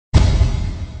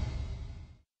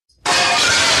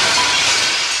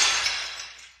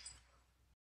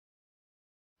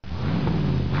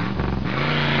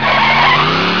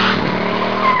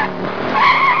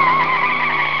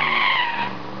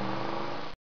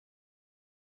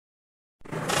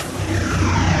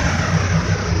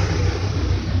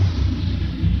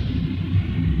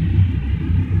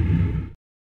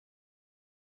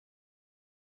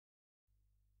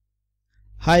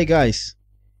Hi guys,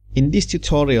 in this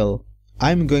tutorial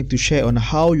I'm going to share on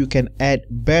how you can add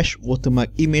bash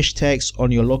watermark image tags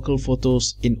on your local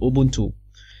photos in Ubuntu.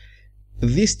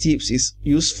 This tips is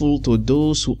useful to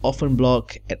those who often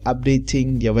block at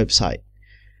updating their website.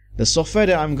 The software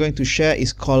that I'm going to share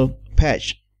is called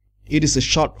Patch. It is a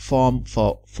short form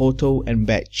for photo and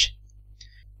batch.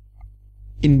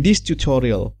 In this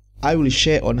tutorial I will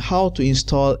share on how to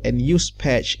install and use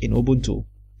Patch in Ubuntu.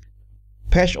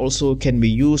 Patch also can be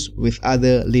used with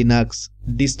other Linux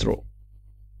distro.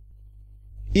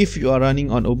 If you are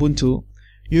running on Ubuntu,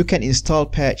 you can install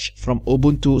Patch from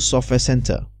Ubuntu Software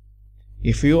Center.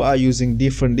 If you are using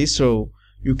different distro,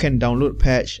 you can download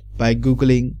Patch by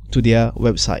googling to their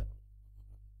website.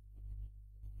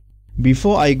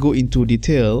 Before I go into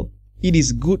detail, it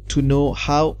is good to know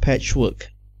how Patch works.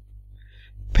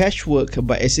 Patch works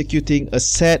by executing a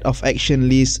set of action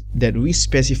lists that we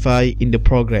specify in the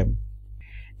program.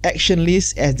 Action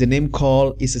list, as the name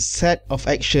calls, is a set of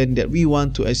action that we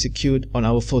want to execute on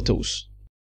our photos.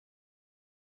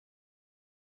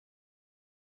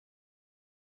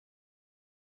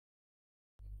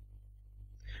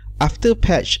 After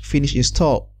Patch finish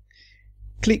install,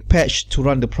 click Patch to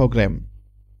run the program.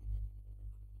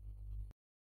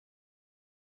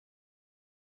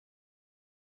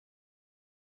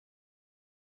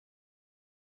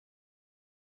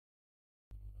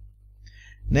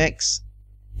 Next,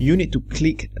 you need to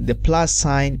click the plus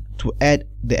sign to add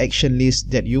the action list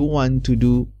that you want to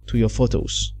do to your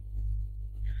photos.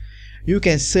 You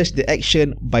can search the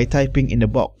action by typing in the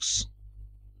box.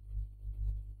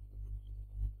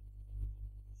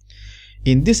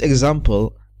 In this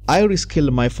example, I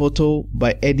rescale my photo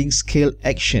by adding scale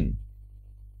action.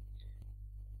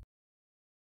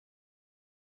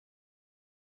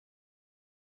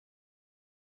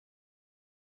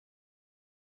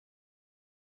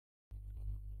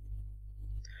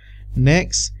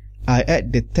 Next, I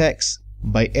add the text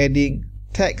by adding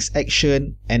text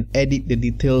action and edit the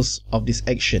details of this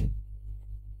action.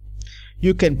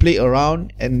 You can play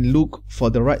around and look for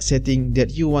the right setting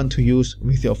that you want to use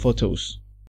with your photos.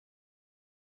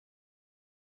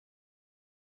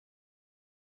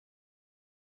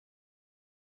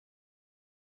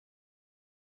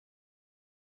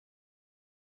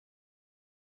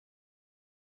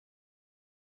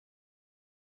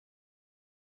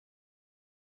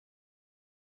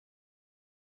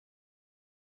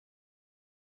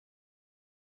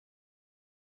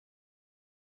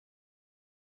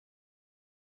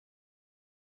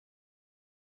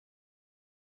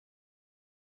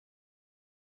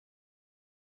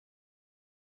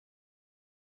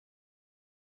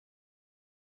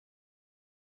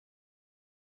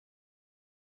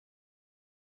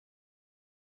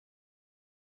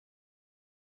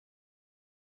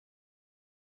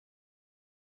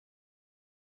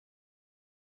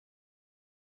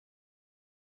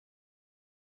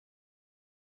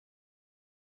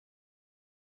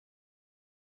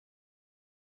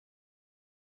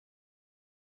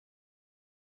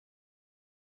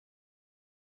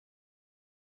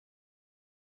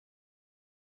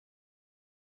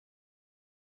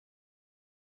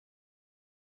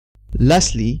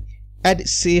 Lastly, add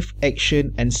save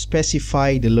action and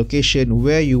specify the location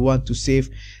where you want to save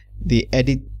the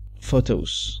edit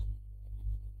photos.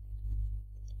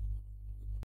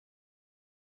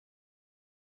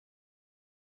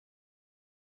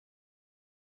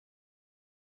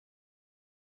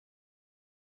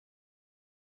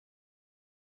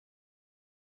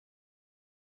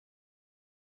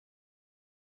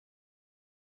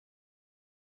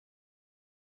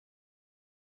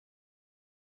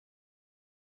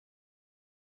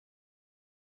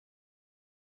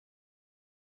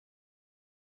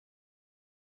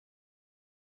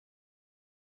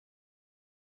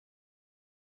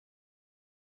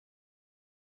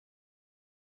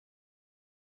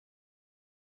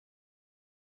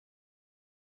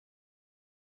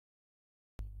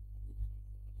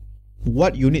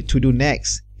 What you need to do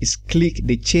next is click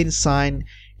the change sign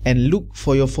and look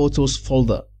for your photos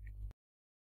folder.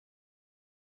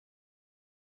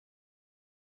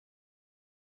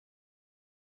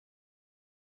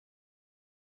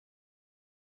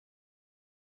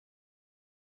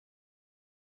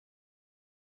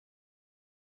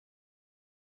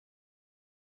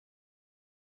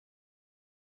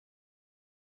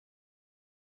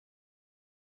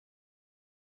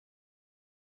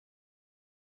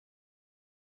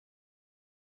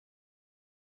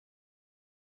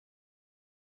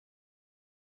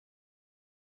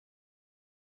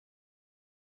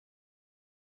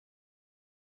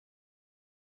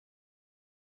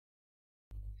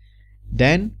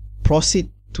 Then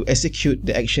proceed to execute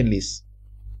the action list.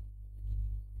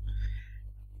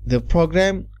 The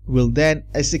program will then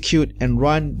execute and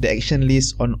run the action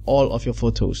list on all of your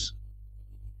photos.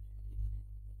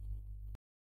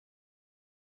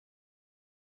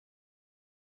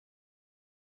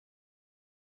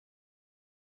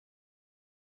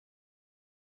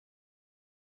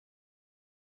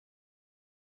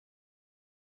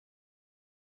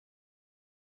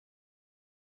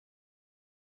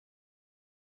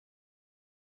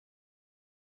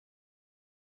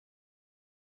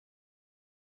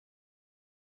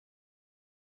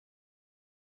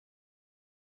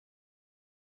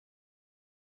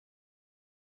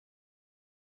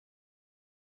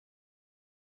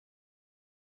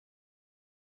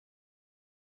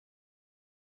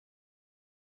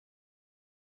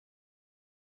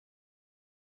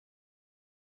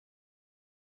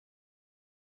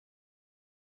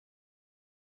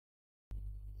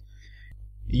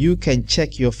 You can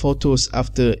check your photos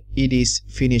after it is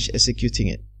finished executing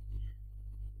it.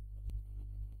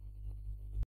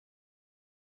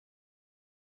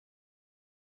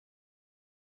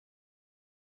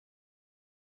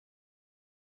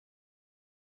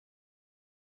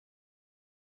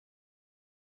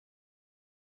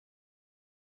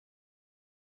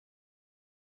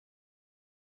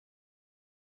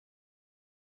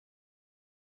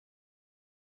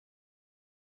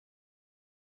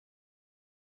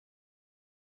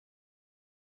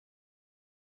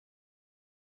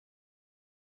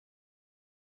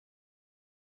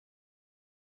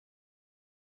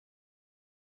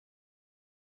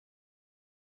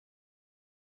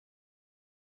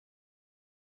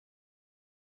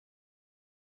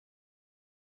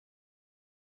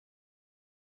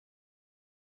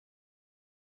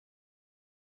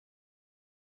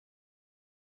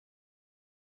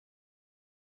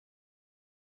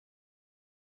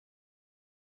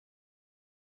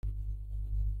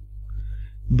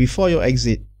 Before you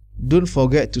exit, don't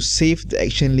forget to save the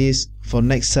action list for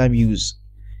next time use.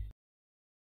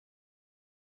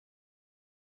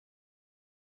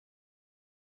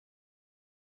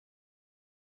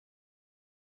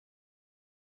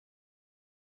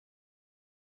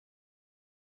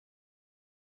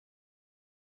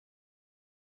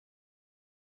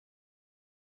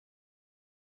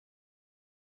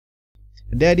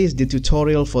 That is the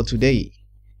tutorial for today.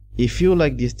 If you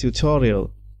like this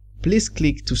tutorial, please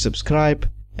click to subscribe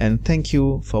and thank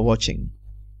you for watching.